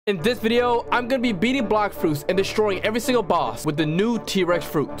In this video, I'm gonna be beating Blox fruits and destroying every single boss with the new T-Rex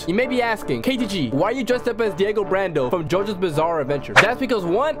fruit. You may be asking, KTG, why are you dressed up as Diego Brando from JoJo's Bizarre Adventure? That's because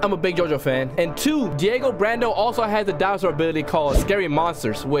 1, I'm a big JoJo fan, and 2, Diego Brando also has a dinosaur ability called Scary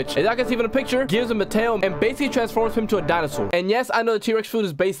Monsters, which, as y'all can see from the picture, gives him a tail and basically transforms him to a dinosaur. And yes, I know the T-Rex fruit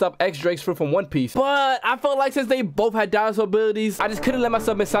is based off X-Drake's fruit from One Piece, but I felt like since they both had dinosaur abilities, I just couldn't let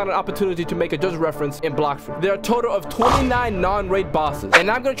myself miss out on an opportunity to make a JoJo reference in Blox fruit. There are a total of 29 non-raid bosses, and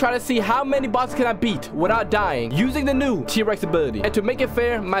I'm gonna try to see how many bosses can I beat without dying using the new T-Rex ability. And to make it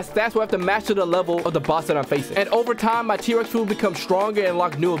fair, my stats will have to match to the level of the boss that I'm facing. And over time, my T-Rex fruit will become stronger and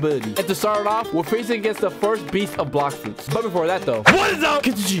unlock new abilities. And to start it off, we're facing against the first beast of Blox fruits. But before that though, what is up,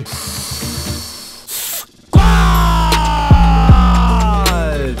 KTG?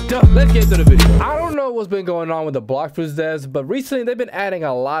 Let's get into the video. I don't know what's been going on with the Blox fruits devs, but recently they've been adding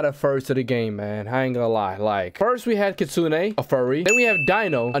a lot of furs to the game, man. I ain't gonna lie. Like, first we had Kitsune, a furry. Then we have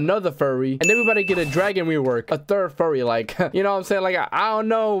Dino, another furry. And then we about to get a dragon rework, a third furry. Like, you know what I'm saying? Like, I don't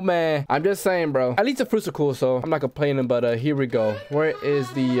know, man. I'm just saying, bro. At least the fruits are cool, so I'm not complaining, but here we go. Where is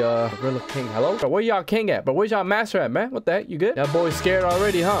the Gorilla King? Hello? Bro, where y'all king at? But where's y'all master at, man? What the heck? You good? That boy's scared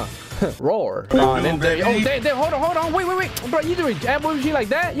already, huh? Roar. And then there, oh, damn, hold on. Wait. Bro, you doing ambush me like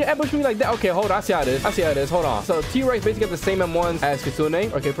that? You ambush me like that? Okay, hold on. I see how it is. Hold on. So T-Rex basically got the same M1s as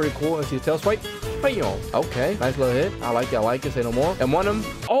Kitsune. Okay, pretty cool. Let's see his tail swipe. Bam. Okay, nice little hit. I like it. Say no more. And one of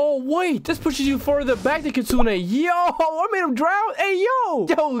them. Oh, wait. This pushes you further back to Kitsune. Yo, I made him drown. Hey, yo,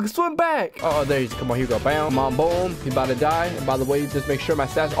 swim back. Oh, there he is. Come on, here you go. Bam. Come on, boom. He's about to die. And by the way, just make sure my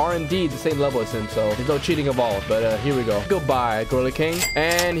stats are indeed the same level as him. So there's no cheating involved. But here we go. Goodbye, Gorilla King.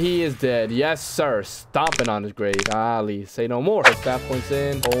 And he is dead. Yes, sir. Stomping on his grave. Golly, say no more. Stat points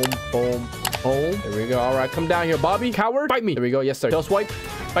in. Boom. There we go. All right, come down here, Bobby. Coward. Fight me. There we go. Yes, sir. Tail swipe.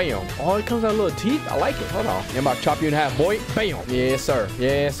 Bam. Oh, it comes out little teeth. I like it. Hold on. I'm about to chop you in half, boy. Bam. Yes, sir.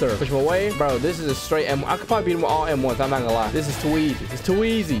 Push him away. Bro, this is a straight M1. I could probably beat him with all M1s. I'm not gonna lie. This is too easy. It's too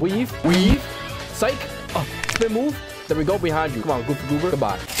easy. Weave. Psych. Oh, spin move. There we go. Behind you. Come on, goofy goober.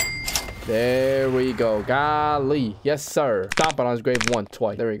 Goodbye. There we go. Golly. Yes, sir. Stomping on his grave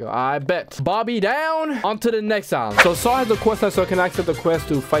twice. There we go. I bet. Bobby down. On to the next island. So Saul has a quest, so I can accept the quest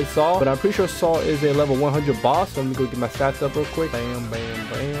to fight Saul. But I'm pretty sure Saul is a level 100 boss. So let me go get my stats up real quick. Bam.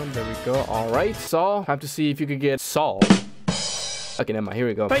 There we go. All right, Saul. Have to see if you could get Saul. Okay, never mind. Here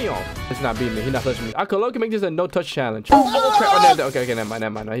we go. Bam! It's not beating me. He's not touching me. I could look and make this a no-touch challenge. Oh, crap. Oh, okay, never mind.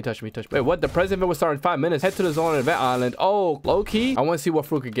 No, he touched me. Wait, what? The present event will start in 5 minutes. Head to the zone event island. Oh, low-key. I want to see what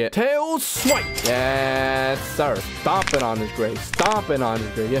fruit could get. Tail swipe. Yes, sir. Stomping on his grave.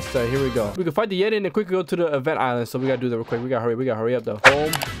 Yes, sir. Here we go. We can fight the Yeti and then quickly go to the event island. So we got to do that real quick. We got to hurry up, though.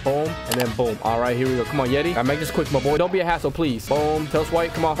 Boom, and then boom. All right, here we go. Come on, Yeti. I make this quick, my boy. Don't be a hassle, please. Boom. Tail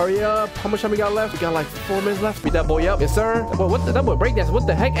swipe. Come on. Hurry up. How much time we got left? We got like 4 minutes left. Beat that boy up. Yes, sir. That boy, that boy breakdance. What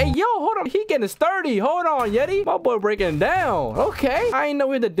the heck? Hey, yo, hold on. He getting sturdy. Hold on, Yeti. My boy breaking down. Okay. I ain't know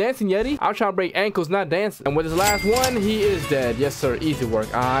we had the dancing Yeti. I was trying to break ankles, not dancing. And with his last one, he is dead. Yes, sir. Easy work.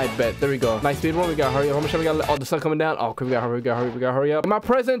 I bet. There we go. Nice speed one. We gotta hurry up. How much time we got? Oh, the sun coming down. Oh, we gotta hurry up. My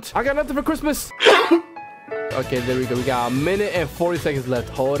present. I got nothing for Christmas. Okay, there we go. We got 1 minute and 40 seconds left.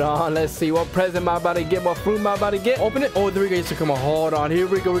 Hold on. Let's see what present am I about to get. What fruit am I about to get? Open it. Oh, there we go. So come on. Hold on. Here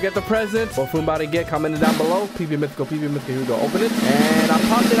we go. We got the present. What fruit am I about to get? Comment it down below. PB Mythical. Here we go. Open it. And I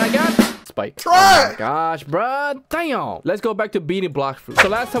popped it. I got Spike. Try. Oh my gosh, bruh. Damn. Let's go back to beating Blox fruit. So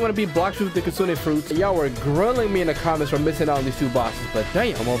last time when I beat Blox fruit with the Kitsune fruits, y'all were grilling me in the comments for missing out on these 2 bosses. But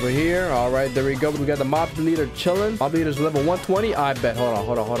damn, I'm over here. All right, there we go. We got the mob leader chilling. Mob leader's level 120. I bet.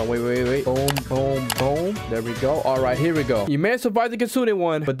 Hold on. Wait. Boom. There we go. All right, here we go. You may have survived the Kitsune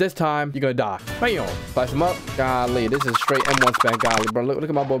one, but this time you're gonna die. Bam. Flash him up. Golly, this is straight M1 spam. Golly, bro. Look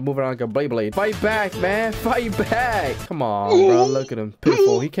at my boy moving around like a blade. Fight back, man. Fight back. Come on, bro. Look at him.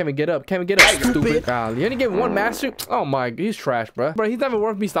 Pitiful. He can't even get up. Stupid. Golly, you only gave 1 master. Oh my, he's trash, bro. He's not even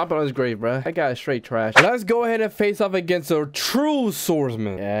worth me stomping on his grave, bro. That guy is straight trash. Let's go ahead and face off against a true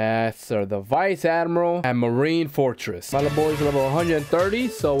swordsman. Yes, sir. The Vice Admiral at Marine Fortress. My little boy's level 130.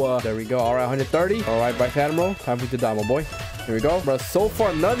 So there we go. All right, 130. All right, Vice Admiral. Time for you to die, my boy. Here we go, bro. So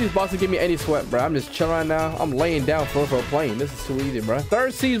far, none of these bosses give me any sweat, bro. I'm just chilling right now. I'm laying down for a plane. This is too easy, bro.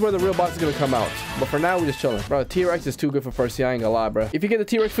 Third C is where the real boss is gonna come out. But for now, we're just chilling, bro. T-Rex is too good for first C. I ain't gonna lie, bro. If you get the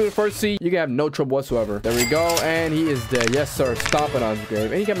T-Rex for the first C, you can have no trouble whatsoever. There we go, and he is dead. Yes, sir. Stomping on his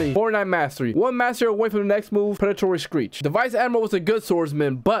grave. And he got me 49 mastery. 1 master away from the next move, Predatory Screech. The Vice Admiral was a good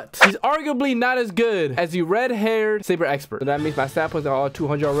swordsman, but he's arguably not as good as the red-haired Saber Expert. So that means my stat points are all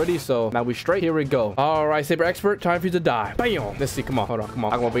 200 already. So now we straight. Here we go. All right, Saber Expert. Time for you to die. Bam. Let's see. Come on. Hold on. Come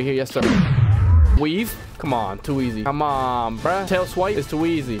on. I'm over here. Yes, sir. Weave. Come on, too easy. Come on, bruh. Tail swipe is too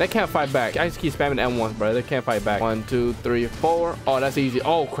easy. They can't fight back. I just keep spamming M1, bro. They can't fight back. 1, 2, 3, 4. Oh, that's easy.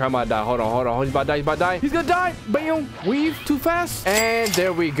 Oh, crap, I'm about to die. Hold on. He's about to die. He's about to die. He's gonna die. Bam. Weave too fast. And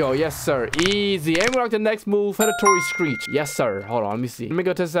there we go. Yes, sir. Easy. And we're on to the next move. Predatory Screech. Yes, sir. Hold on. Let me see. Let me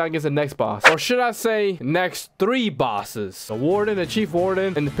go test it out against the next boss. Or should I say next 3 bosses? The Warden, the Chief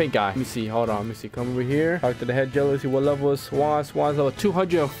Warden, and the pink guy. Let me see. Hold on. Let me see. Come over here. Talk to the head jelly. See what level is Swan. Swan's level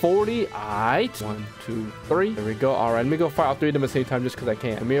 240. Alright. 1, 2, 3. There we go. All right, let me go fight all 3 of them at the same time just because I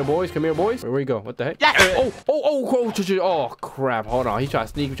can. Come here, boys. Come here, boys. Where we go? What the heck? Yeah. Oh, crap. Hold on. He tried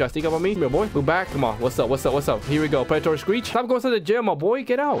to sneak up on me. Come here, boy. Move back. Come on. What's up? Here we go. Predatory Screech. Stop going to the jail, my boy.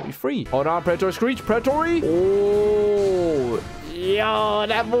 Get out. You're free. Hold on. Predatory Screech. Predatory. Oh, yo,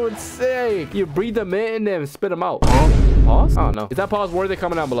 that move's sick. You breathe them in and then spit them out. Pause? I don't know. Is that pause worthy?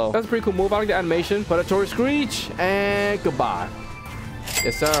 Comment down below. That's a pretty cool move. I like the animation. Predatory Screech. And goodbye.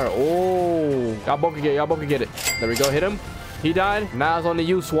 Yes, sir. Oh, y'all both can get it. There we go. Hit him. He died. Now it's on to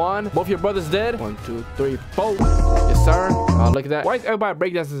you, Swan. Both your brothers dead. 1, 2, 3, 4. Yes, sir. Oh, look at that. Why is everybody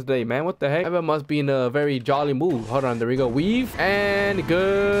breakdancing today, man? What the heck? Everyone must be in a very jolly mood. Hold on. There we go. Weave. And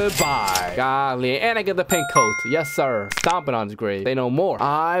goodbye. Golly. And I get the pink coat. Yes, sir. Stomping on his grave. Say no more.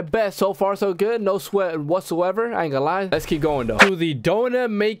 I bet. So far, so good. No sweat whatsoever. I ain't gonna lie. Let's keep going, though. To the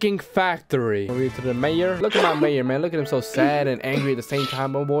donut making factory. Over to the mayor. Look at my mayor, man. Look at him so sad and angry at the same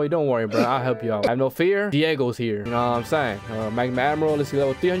time, my boy. Don't worry, bro. I'll help you out. I have no fear. Diego's here. You know what I'm saying? Magma Admiral, let's see,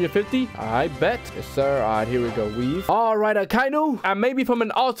 level 350. I bet. Yes, sir. All right, here we go. Weave. All right, Kainu. I may be from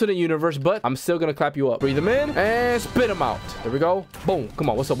an alternate universe, but I'm still gonna clap you up. Breathe them in and spit them out. There we go. Boom. Come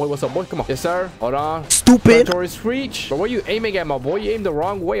on. What's up, boy? What's up, boy? Come on. Yes, sir. Hold on. Stupid. Predatory Screech. But where you aiming at, my boy? You aimed the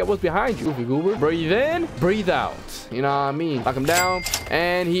wrong way. I was behind you. Goofy goober. Breathe in. Breathe out. You know what I mean? Lock him down.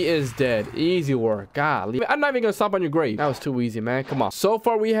 And he is dead. Easy work. Golly. I'm not even gonna stop on your grave. That was too easy, man. Come on. So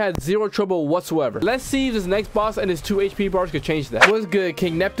far, we had 0 trouble whatsoever. Let's see if this next boss and his 2 HP bars could change that. What's good,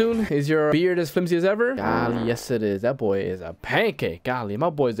 King Neptune? Is your beard as flimsy as ever? Golly, yes it is. That boy is a pancake. Golly, my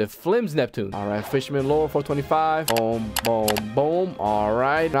boy is a flims Neptune. All right, Fisherman Lore 425. Boom, boom, boom. All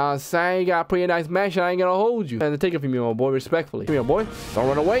right. Now I'm saying you got a pretty nice match. I ain't gonna hold you. And take it from you, my boy, respectfully. Come here, boy. Don't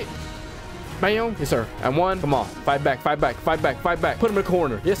run away. Bam. Yes, sir. And 1. Come on. Fight back. Put him in the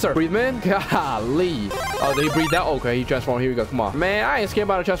corner. Yes, sir. Breathe in. Golly. Oh, did he breathe out? Okay, he transformed. Here we go. Come on. Man, I ain't scared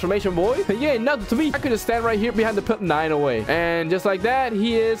about a transformation, boy. You ain't nothing to me. I could just stand right here behind the pit 9 away. And just like that,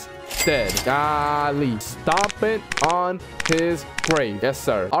 he is dead. Golly. Stomping on his grave. Yes,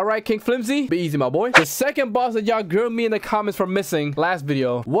 sir. All right, King Flimsy. Be easy, my boy. The second boss that y'all grilled me in the comments for missing last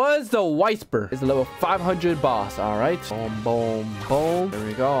video was the Whisper. It's a level 500 boss. All right. Boom, boom, boom. There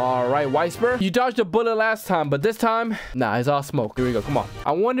we go. All right, Whisper. You dodged a bullet last time, but this time, nah, it's all smoke. Here we go. Come on.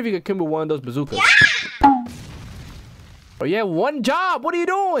 I wonder if you could kill me with one of those bazookas. Yeah! Oh, yeah, one job. What are you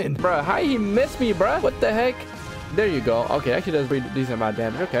doing? Bro, how he missed me, bro? What the heck? There you go. Okay, actually does pretty decent amount of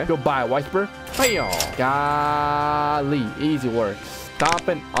damage. Okay. Goodbye, Whisper. Bam! Golly. Easy work.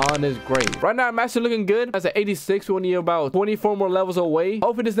 Stomping on his grave. Right now, I'm actually looking good. That's at 86. We need about 24 more levels away.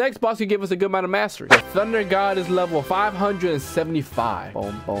 Hopefully, this next boss can give us a good amount of mastery. The Thunder God is level 575.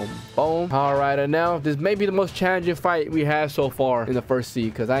 Boom, boom, boom. All right, and now this may be the most challenging fight we have so far in the first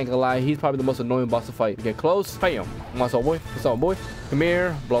seed. Because I ain't gonna lie, he's probably the most annoying boss to fight. Get close. Bam. What's up, boy? What's up, boy? Come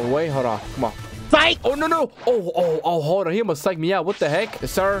here. Blow away. Hold on. Come on. Fight! Oh, no. Oh, hold on. He almost psyched me out. What the heck? Yes,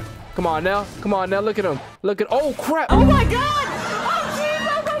 sir. Come on now. Look at him. Oh, crap. Oh, my God.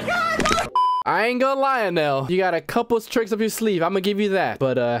 I ain't gonna lie, now. You got a couple tricks up your sleeve. I'm gonna give you that.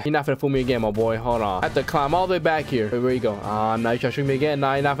 But you're not gonna fool me again, my boy. Hold on. I have to climb all the way back here. Where you go? Now you trying to shoot me again.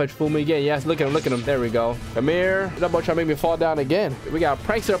 Nah, you're not gonna fool me again. Yes, look at him. There we go. Come here. That boy trying to make me fall down again. We got a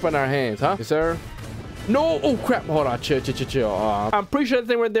prankster up in our hands, huh? Yes, sir. No. Oh, crap. Hold on. Chill. I'm pretty sure that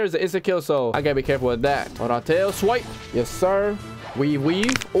thing right there is an instant kill, so I gotta be careful with that. Hold on. Tail swipe. Yes, sir.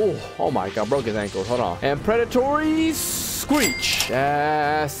 Weave. Oh my God. Broke his ankles. Hold on. And Predatory Screech.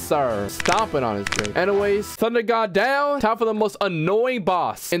 Yes, sir. Stomping on his grave. Anyways, Thunder God down. Time for the most annoying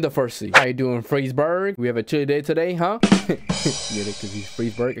boss in the first seed. How you doing, Freezeberg? We have a chilly day today, huh? Get it, because he's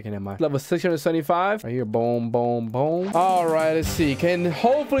Freezeberg. Okay, never mind. Level 675. Right here. Boom, boom, boom. All right, let's see. Can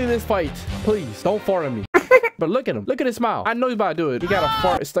hopefully this fight, please, don't fart at me. But look at him. Look at his smile. I know he's about to do it. He got a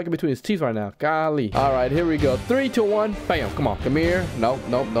fart stuck in between his teeth right now. Golly. All right, here we go. 3, 2, 1. Bam. Come on. Come here. Nope.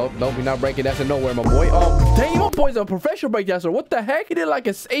 You're not breaking. That's a nowhere, my boy. Oh, dang. My boy's a professional breakdancer. What the heck? He did like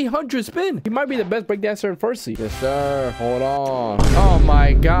a 800 spin. He might be the best breakdancer in first seed. Yes, sir. Hold on. Oh,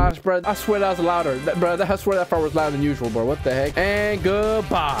 my gosh, bro. I swear that was louder. I swear that fart was louder than usual, bro. What the heck? And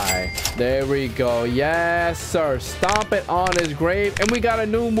goodbye. There we go. Yes, sir. Stomp it on his grave. And we got a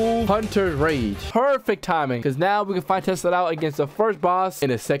new move. Hunter's Rage. Perfect timing. because now we can finally test it out against the first boss in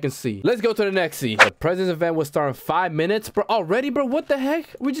the second sea. Let's go to the next sea. The President's event will start in 5 minutes, bro. Already, bro? What the heck?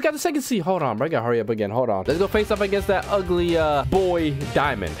 We just got the second sea. Hold on, bro. I gotta hurry up again. Hold on. Let's go face up against that ugly boy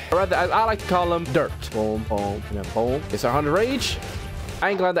Diamond. Or rather, as I like to call him, Dirt. Boom, boom, and then boom. It's our 100 rage. I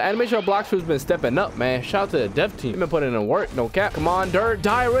ain't glad the animation of Blox has been stepping up, man. Shout out to the dev team. They've been putting in work. No cap. Come on, Dirt.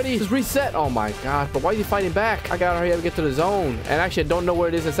 Die already. Just reset. Oh my gosh. But why are you fighting back? I gotta hurry up and get to the zone. And actually, I don't know where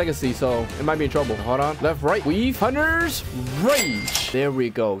it is in second sea, so it might be in trouble. Hold on. Left, right. Weave. Hunters. Rage. There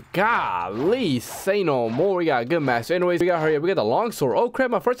we go. Golly. Say no more. We got a good match. So anyways, we gotta hurry up. We got the longsword. Oh crap.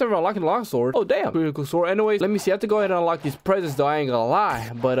 My first time unlocking the longsword. Oh damn. Pretty cool sword. Anyways, let me see. I have to go ahead and unlock these presents, though. I ain't gonna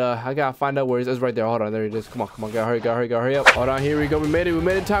lie. But I gotta find out where it is. It's right there. Hold on. There it is. Come on. Come on. Gotta hurry up. Hold on. Here we go. We made it. We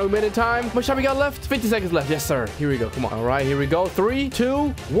made it in time. We made it in time. How much time we got left? 50 seconds left. Yes, sir. Here we go. Come on. All right. Here we go. 3, 2,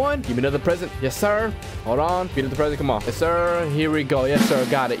 1. Give me another present. Yes, sir. Hold on. Give me the present. Come on. Yes, sir. Here we go. Yes, sir.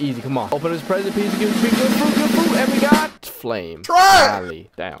 Got it. Easy. Come on. Open this present. Please give me good fruit. And we got flame. Golly.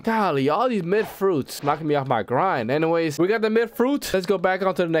 Damn. Golly. All these mid fruits knocking me off my grind. Anyways, we got the mid fruit. Let's go back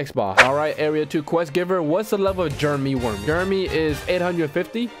onto the next boss. All right. Area 2 quest giver. What's the level of Jeremy Worm? Jeremy is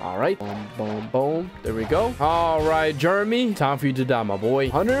 850. All right. Boom, boom, boom. There we go. All right, Jeremy. Time for you to die, my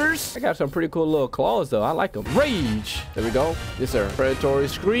boy. Hunters. I got some pretty cool little claws, though. I like them. Rage. There we go. Yes, sir. Predatory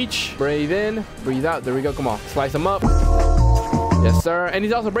screech. Breathe in. Breathe out. There we go. Come on. Slice them up. Yes, sir. And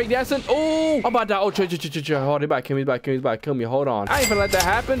he's also breakdancing. Oh, I'm about to die. Oh, hold it back. Kill me. Kill me. Hold on. I ain't gonna let that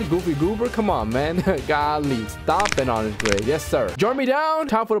happen. Goofy goober. Come on, man. Golly. Stomping on his grave. Yes, sir. Join me down.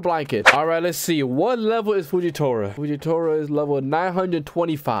 Time for the blanket. All right, let's see. What level is Fujitora? Fujitora is level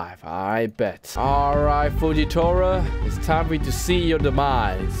 925. I bet. All right, Fujitora. It's time for you to see your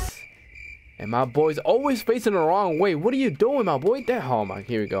demise. And my boy's always facing the wrong way. What are you doing, my boy? Oh my,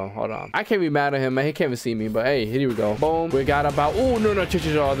 here we go. Hold on. I can't be mad at him, man. He can't even see me, but hey, here we go. Boom. We got about, oh, no.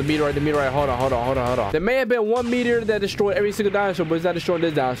 The meteorite. Hold on. There may have been one meteor that destroyed every single dinosaur, but it's not destroying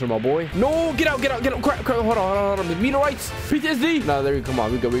this dinosaur, my boy. No, get out. Crap. Hold on. The meteorites. PTSD. No, there we go. Come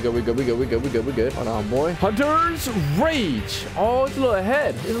on. We good. Hold on, boy. Hunters rage. Oh, it's a little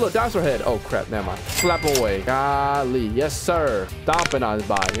head. It's a little dinosaur head. Oh, crap. Never mind. Slap away. Golly. Yes, sir. Stomping on his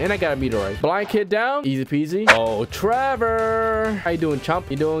body. And I got a meteorite. Blind kid down. Easy peasy. Oh, Trevor. How you doing, chump?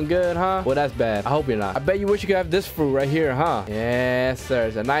 You doing good, huh? Well, that's bad. I hope you're not. I bet you wish you could have this fruit right here, huh? Yes, sir.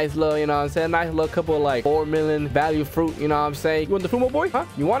 It's a nice little, you know what I'm saying? Nice little couple of like 4 million value fruit, you know what I'm saying? You want the fruit, my boy? Huh?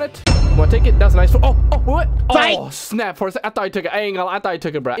 You want it? You want to take it? That's a nice fruit. Oh, what? Oh, snap. For a second. I thought you took it. I ain't gonna lie. I thought you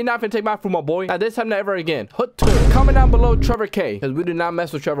took it, bro. You're not gonna take my fruit, my boy. Now, this time, never again. Comment down below Trevor K. Because we do not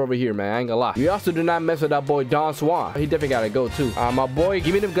mess with Trevor over here, man. I ain't gonna lie. We also do not mess with that boy Don Swan. He definitely gotta go, too. My boy,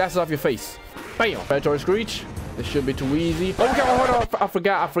 give me them glasses off your face. Bam. Predatory screech. This should be too easy. Oh, okay, hold on. I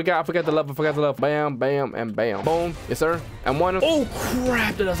forgot the level. Bam, bam, and bam. Boom. Yes, sir. And one of them. Oh,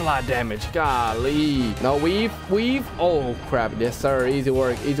 crap. That does a lot of damage. Golly. No, weave. Oh, crap. Yes, sir. Easy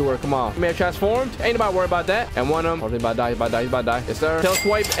work. Come on. Man transformed. Ain't nobody worried about that. And one of them. Oh, he's about to die. Yes, sir. Tail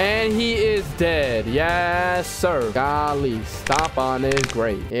swipe. And he is dead. Yes, sir. Golly. Stomp on his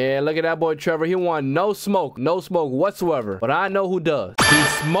grave. Yeah, look at that boy, Trevor. He want no smoke whatsoever. But I know who does. The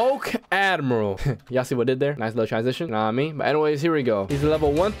Smoke Admiral. Y'all see what I did there? Nice little transition. You know what I mean? But anyways, here we go. He's a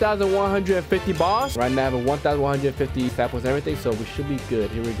level 1150 boss. Right now, I have 1150 samples and everything, so we should be good.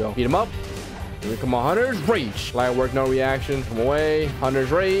 Here we go. Beat him up. Here we come on. Hunters rage. Light work, no reaction. Come away.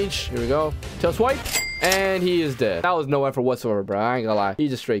 Hunters rage. Here we go. Tail swipe. And he is dead. That was no effort whatsoever, bro. I ain't gonna lie. He's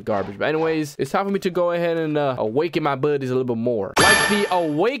just straight garbage. But anyways, it's time for me to go ahead and awaken my buddies a little bit more. Like the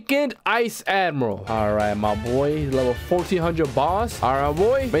Awakened Ice Admiral. All right, my boy. He's level 1400 boss. All right,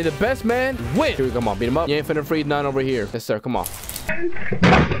 boy. May the best man win. Here we go. Come on. Beat him up. You ain't finna freeze none over here. Yes, sir. Come on.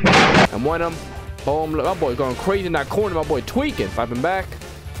 And one of them. Boom. Look, my boy going crazy in that corner. My boy tweaking. Slapping back.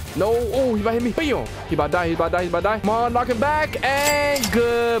 No. Oh, he about to hit me. Bam. He about to die. Come on, knock him back. And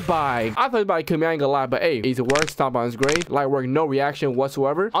goodbye. I thought he about to kill me. I ain't gonna lie. But hey, easy work. Stomp on his grave. Light work, no reaction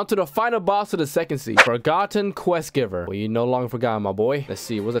whatsoever. On to the final boss of the second sea. Forgotten Quest Giver. Well, you no longer forgotten, my boy. Let's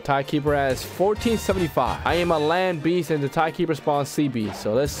see. What's the Tie Keeper as? 1475. I am a land beast and the Tie Keeper spawns sea beast.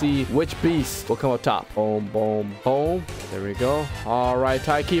 So let's see which beast will come up top. Boom, boom, boom. There we go. All right,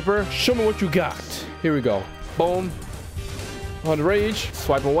 Tie Keeper. Show me what you got. Here we go. Boom. On the rage.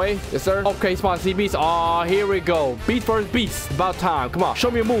 Swipe away. Yes, sir. Okay, spawn sea beast. Oh, here we go. Beast versus beast. About time. Come on.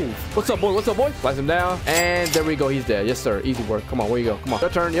 Show me a move. What's up, boy? Slice him down. And there we go. He's dead. Yes, sir. Easy work. Come on. Where you go? Come on.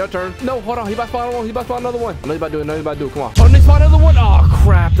 Your turn. No, hold on. He about to spawn another one. I know he's about to do it. Come on. Oh, they spawn another one. Oh,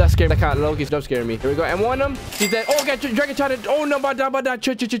 crap. That scared That kind of low-key jump scaring me. Here we go. And one of them. He's dead. Oh, got Dragon Shot. Oh, no, my God.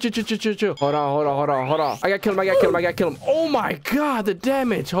 Chill. Hold on. I got to kill him. Oh, my God. The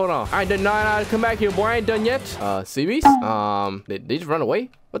damage. Hold on. I did not come back here, boy. I ain't done yet. Sea beast? They just run away?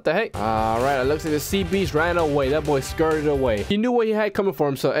 What the heck? Alright, it looks like the sea beast ran away. That boy skirted away. He knew what he had coming for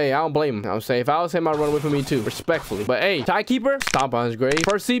him, so hey, I don't blame him. I'm saying if I was him, I'd run away from me too, respectfully. But hey, Tidekeeper, stomp on his grave.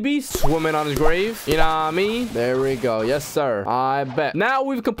 First sea beast, swimming on his grave. You know what I mean? There we go. Yes, sir. I bet. Now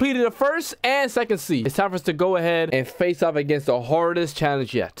we've completed the first and second sea. It's time for us to go ahead and face off against the hardest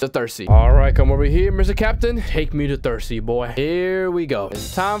challenge yet, the third sea. Alright, come over here, Mr. Captain. Take me to third sea, boy. Here we go.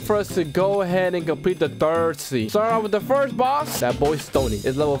 It's time for us to go ahead and complete the third sea. Start off with the first boss. That boy Stony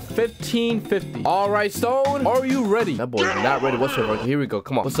is level 1550. All right, Stone, are you ready? That boy is not ready whatsoever. Here we go.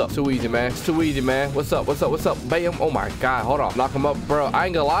 Come on. What's up? Too easy, man. It's too easy, man. What's up? Bam. Oh my God. Hold on. Knock him up, bro. I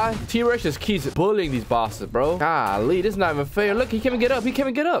ain't gonna lie. T-Rex just keeps bullying these bosses, bro. Golly, this is not even fair. Look, he can't even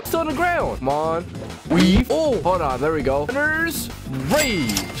get up. Still on the ground. Come on. Weave. Oh, hold on. There we go. Thunder's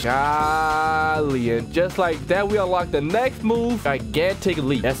Rage. Golly, and just like that, we unlock the next move. Gigantic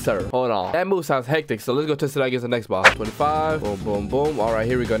Leap. Yes, sir. Hold on. That move sounds hectic, so let's go test it out against the next boss. 25. Boom. All right,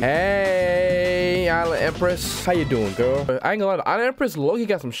 here we go. Hey, Island Empress. How you doing, girl? I ain't gonna lie. Island Empress, Loki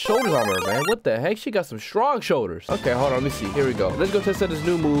got some shoulders on her, man. What the heck? She got some strong shoulders. Okay, hold on. Let me see. Here we go. Let's go test out this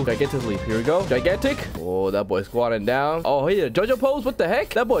new move. Gigantic Leap. Here we go. Gigantic. Oh, that boy squatting down. Oh, he did a JoJo pose. What the heck?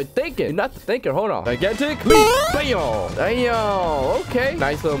 That boy thinking. You're not the thinker. Hold on. Gigantic Leap. Bam. Damn. Okay.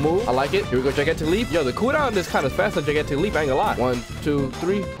 Nice little move. I like it. Here we go. Gigantic Leap. Yo, the cooldown on this kind of fast on Gigantic Leap. I ain't gonna lie. 1, 2,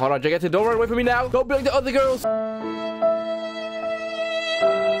 3. Hold on. Gigantic. Don't run away from me now. Don't be like the other girls.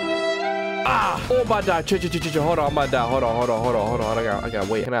 Oh my God. Hold on, I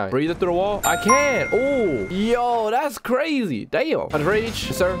gotta wait. Can I breathe it through the wall? I can. Oh, yo, that's crazy. Damn. On rage,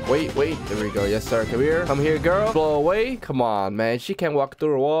 yes, sir. Wait. There we go. Yes, sir. Come here, girl. Blow away. Come on, man. She can't walk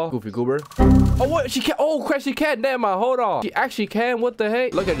through the wall. Goofy goober. Oh, what? She can't. Oh, crap. She can't. Damn, hold on. She actually can. What the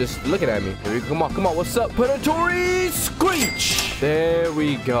heck? Look at just looking at me. Here we go. Come on. What's up? Predatory Screech. There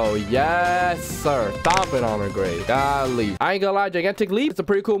we go. Yes, sir. Stomping on her grave. Golly. I ain't gonna lie. Gigantic Leap. It's a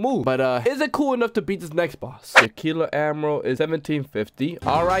pretty cool move. But is it cool enough to beat this next boss? The Killer Admiral is 1750.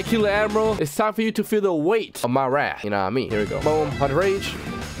 All right, Killer Admiral. It's time for you to feel the weight of my wrath. You know what I mean? Here we go. Boom. 100 rage.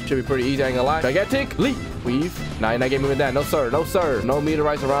 Should be pretty easy. I ain't gonna lie. Gigantic Leap. Weave. Nah, you're not getting me with that. No, sir. No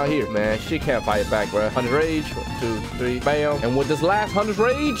meteorites around here, man. She can't fight back, bro. 100 rage. 1, 2, 3. Bam. And with this last 100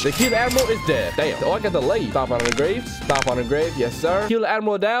 rage, the Killer Admiral is dead. Damn. Oh, I got the lay. Stomp on the grave. Yes, sir. Killer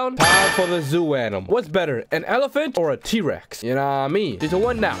Admiral down. Time for the zoo animal. What's better, an elephant or a T-Rex? You know what I mean? 3, 2,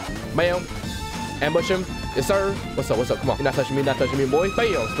 1 now. Bam. Ambush him. Yes, sir. What's up? Come on. You're not touching me, boy.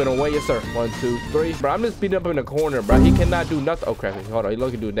 Bam. Spin away. Yes, sir. 1, 2, 3. Bro, I'm just beating up in the corner, bro. He cannot do nothing. Oh, crap. Hold on. He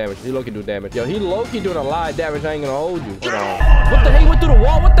low-key doing damage. Yo, he low-key doing a lot of damage. I ain't gonna hold you. Hold on. What the heck? He went through the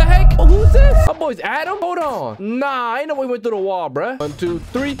wall. What the heck? Oh, who's this? My boy's Adam? Hold on. Nah, I ain't know he went through the wall, bro. 1, 2,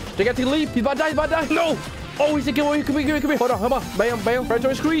 3. Gigantic Leap. He's about to die. No. Oh, he's taking away. Come here. Hold on. Come on. Bam.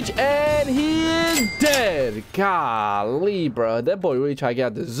 Predatory Screech. And he is dead. Golly, bro. That boy really trying to get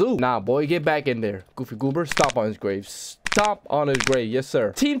out the zoo. Nah, boy. Get back in there. Goofy goober. Stomp on his grave. Stomp on his grave. Yes,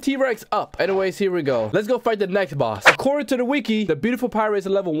 sir. Team T-Rex up. Anyways, here we go. Let's go fight the next boss. According to the wiki, the beautiful pirate is a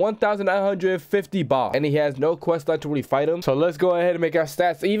level 1950 boss. And he has no quest line to really fight him. So let's go ahead and make our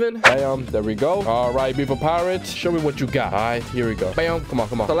stats even. Bam. There we go. All right, beautiful pirate. Show me what you got. All right, here we go. Bam. Come on.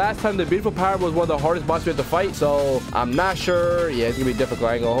 The last time the beautiful pirate was one of the hardest bosses we had to fight. So I'm not sure. Yeah, it's gonna be difficult.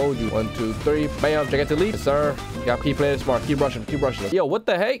 I ain't gonna hold you. 1, 2, 3. Bam. Gigantic Leap. Yes, sir. You gotta keep playing smart. Keep rushing. Yo, what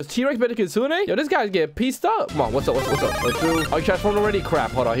the heck? Is T-Rex better than Kitsune? Yo, this guy's getting pieced up. Come on. What's up? 1, 2. Oh, you transformed already?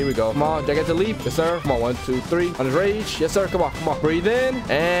 Crap. Hold on. Here we go. Come on. Gigantic Leap. Yes, sir. Come on. 1, 2, 3. On his rage. Yes, sir. Come on. Breathe in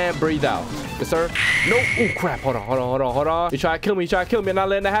and breathe out. Yes, sir. Nope. Oh, crap. Hold on. You try to kill me. I'm not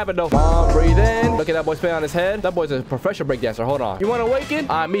letting that happen, though. Come on. Breathe in. Look at that boy spin on his head. That boy's a professional breakdancer. Hold on. You want to awaken?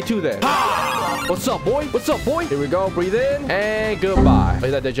 Me too, then. What's up, boy? Here we go. Breathe in and goodbye. Look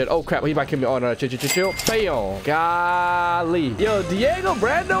at that digit. Oh, crap. He might kill me. Oh, no. Chill. Bam. Golly. Yo, Diego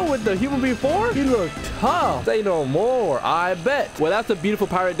Brando with the human before? He looked tough. Say no more. I bet. Well, that's a beautiful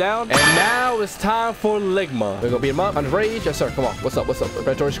pirate down. And now it's time for Ligma. We're gonna beat him up. On rage. Yes, sir. Come on. What's up?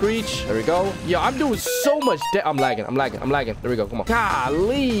 Predatory Screech. There we go. Yo, I'm doing so much I'm lagging. There we go. Come on.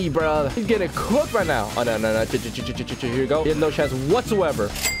 Golly, bro. He's getting cooked right now. Oh, no. Here we go. He has no chance whatsoever.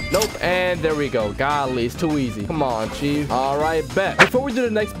 Nope. And there we go. Golly, it's too easy. Come on, chief. All right, bet. Before we do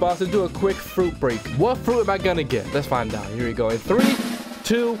the next boss, let's do a quick fruit break. What fruit am I gonna get? Let's find out. Here we go. In 3,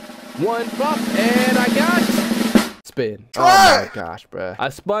 2, 1. Drop. And I got spin. Oh my gosh, bruh. I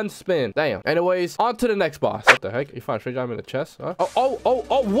spun spin. Damn. Anyways, on to the next boss. What the heck? You find a strange item in the chest? Huh?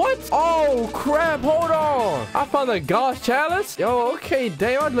 Oh, what? Oh, crap. Hold on. I found a Gauss chalice. Yo, okay.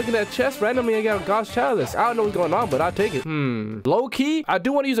 Damn, I'm looking at chest randomly. I got a Gauss chalice. I don't know what's going on, but I'll take it. Low key, I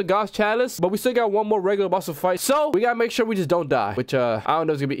do want to use a Gauss chalice, but we still got one more regular boss to fight. So we gotta make sure we just don't die, which I don't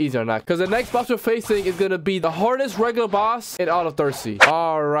know if it's gonna be easy or not. Because the next boss we're facing is gonna be the hardest regular boss in all of Third Sea.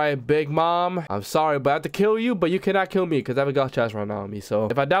 All right, Big Mom. I'm sorry, but I have to kill you, but you cannot kill me because I have a Gauss chalice right now on me. So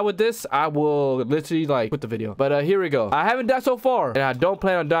if I die with this, I will literally like quit the video. But here we go. I haven't died so far, and I don't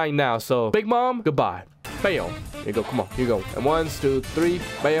plan on dying now. So Big Mom, goodbye. Bam. Here you go. Come on. Here you go. And 1, 2, 3.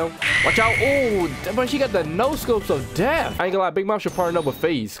 Bam. Watch out. Oh, but she got the no scopes of death. I ain't gonna lie. Big Mom should partner up with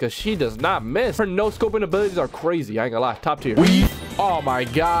FaZe because she does not miss. Her no scoping abilities are crazy. I ain't gonna lie. Top tier. Oh my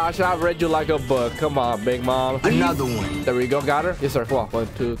gosh. I read you like a book. Come on, Big Mom. Another one. There we go. Got her. Yes, sir. Come on. 1,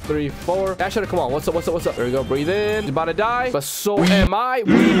 2, 3, 4. That should have come on. What's up? What's up? What's up? There we go. Breathe in. She's about to die. But so am I.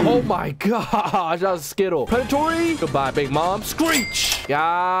 Oh my gosh. That was Skittle. Predatory. Goodbye, Big Mom. Screech.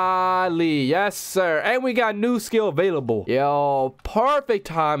 Golly. Yes, sir. And we got new skill available. Yo, perfect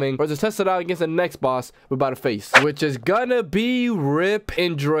timing. Let's just test it out against the next boss we're about to face, which is gonna be Rip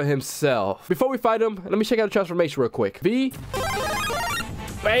Indra himself. Before we fight him, let me check out the transformation real quick. V.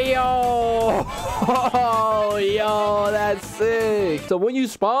 Bayo! Oh, yo, that's sick. So when you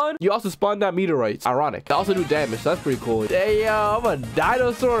spawn, you also spawn down meteorites. Ironic. They also do damage. So that's pretty cool. Hey, yo, I'm a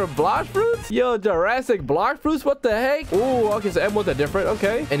dinosaur of block fruits? Yo, Jurassic block fruits? What the heck? Ooh, okay, so M1s are different.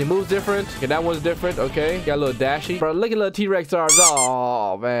 Okay. And he moves different. Okay, that one's different. Okay. Got a little dashy. Bro, look at little T-Rex arms.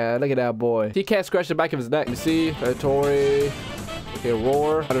 Oh, man. Look at that boy. He can't scratch the back of his neck. You see? Predatory. Okay,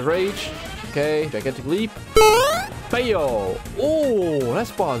 roar. Out of rage. Okay. Gigantic leap. Bayo. Oh, that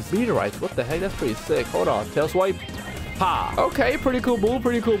spawns meteorites. What the heck? That's pretty sick. Hold on. Tail swipe. Ha. Okay, pretty cool move.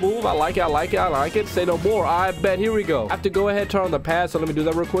 Pretty cool move. I like it. I like it. I like it. Say no more. I bet. Here we go. I have to go ahead and turn on the pad. So let me do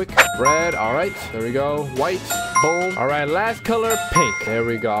that real quick. Red. All right. There we go. White. Boom. All right. Last color. Pink. There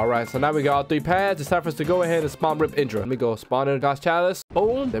we go. All right. So now we got all 3 pads. It's time for us to go ahead and spawn Rip Indra. Let me go spawn in Gauss chalice.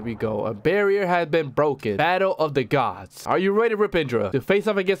 Boom. There we go. A barrier has been broken. Battle of the gods. Are you ready, Rip Indra, to face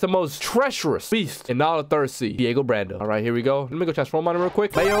off against the most treacherous beast in all of Third Sea, Diego Brando? All right. Here we go. Let me go transform on him real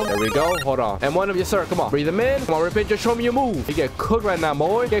quick. Bam. There we go. Hold on. And one of you, sir. Come on. Breathe him in. Come on, Rip Indra. Show me your move. You get cooked right now,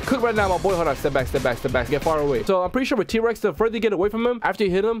 boy. Get cooked right now, my boy. Hold on. Step back. Step back. Step back. Get far away. So I'm pretty sure with T-Rex, the further you get away from him, after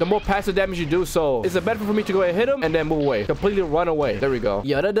you hit him, the more passive damage you do. So it's a better for me to go ahead and hit him and then move away. Completely run away. There we go.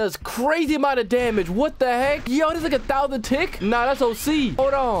 Yo, that does crazy amount of damage. What the heck? Yo, this is like 1,000 tick. Nah, that's OC.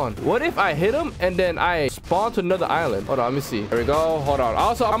 Hold on. What if I hit him and then I spawn to another island? Hold on. Let me see. There we go. Hold on.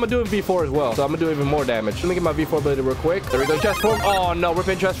 Also, I'm gonna do it V4 as well. So I'm gonna do even more damage. Let me get my V4 ability real quick. There we go. Transform. Oh, no. Rip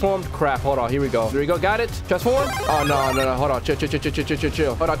in transformed. Crap. Hold on. Here we go. There we go. Got it. Transform. Oh, no. Hold on. Chill.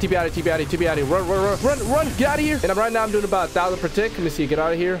 Hold on. TP out of it. Run. Get out of here. And right now I'm doing about 1,000 per tick. Let me see. Get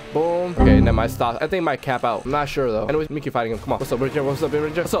out of here. Boom. Okay, and then my stop. I think it might cap out. I'm not sure though. Anyways, let me keep fighting him. Come on. What's up, Ranger? What's up?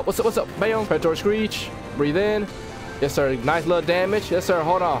 Bam. Predatory screech. Breathe in. Yes, sir. Nice little damage. Yes, sir.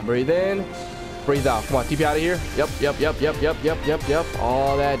 Hold on. Breathe in. Breathe out. Come on, TP out of here. Yep.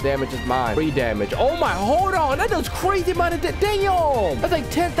 All that damage is mine. Free damage. Oh my, hold on. That does crazy amount of damn. That's like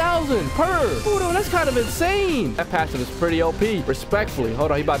 10,000 per. Hold on, that's kind of insane. That passive is pretty OP. Respectfully.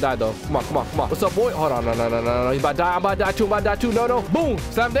 Hold on, he about to die though. Come on. What's up, boy? Hold on. No. He's about to die. I'm about to die too. No. Boom.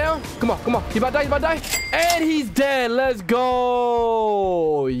 Slam down. Come on. He about to die. And he's dead. Let's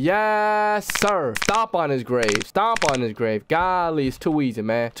go. Yes, sir. Stomp on his grave. Golly, it's too easy,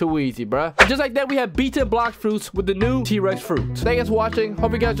 man. Too easy, bruh. Just like that, we have beaten block fruits with the new T-Rex fruit. Thank you guys for watching.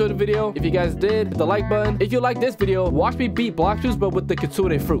 Hope you guys enjoyed the video. If you guys did, hit the like button. If you like this video, watch me beat block fruits but with the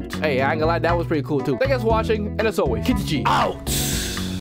Kitsune fruit. Hey, I ain't gonna lie, that was pretty cool too. Thank you guys for watching, and as always, KTG out.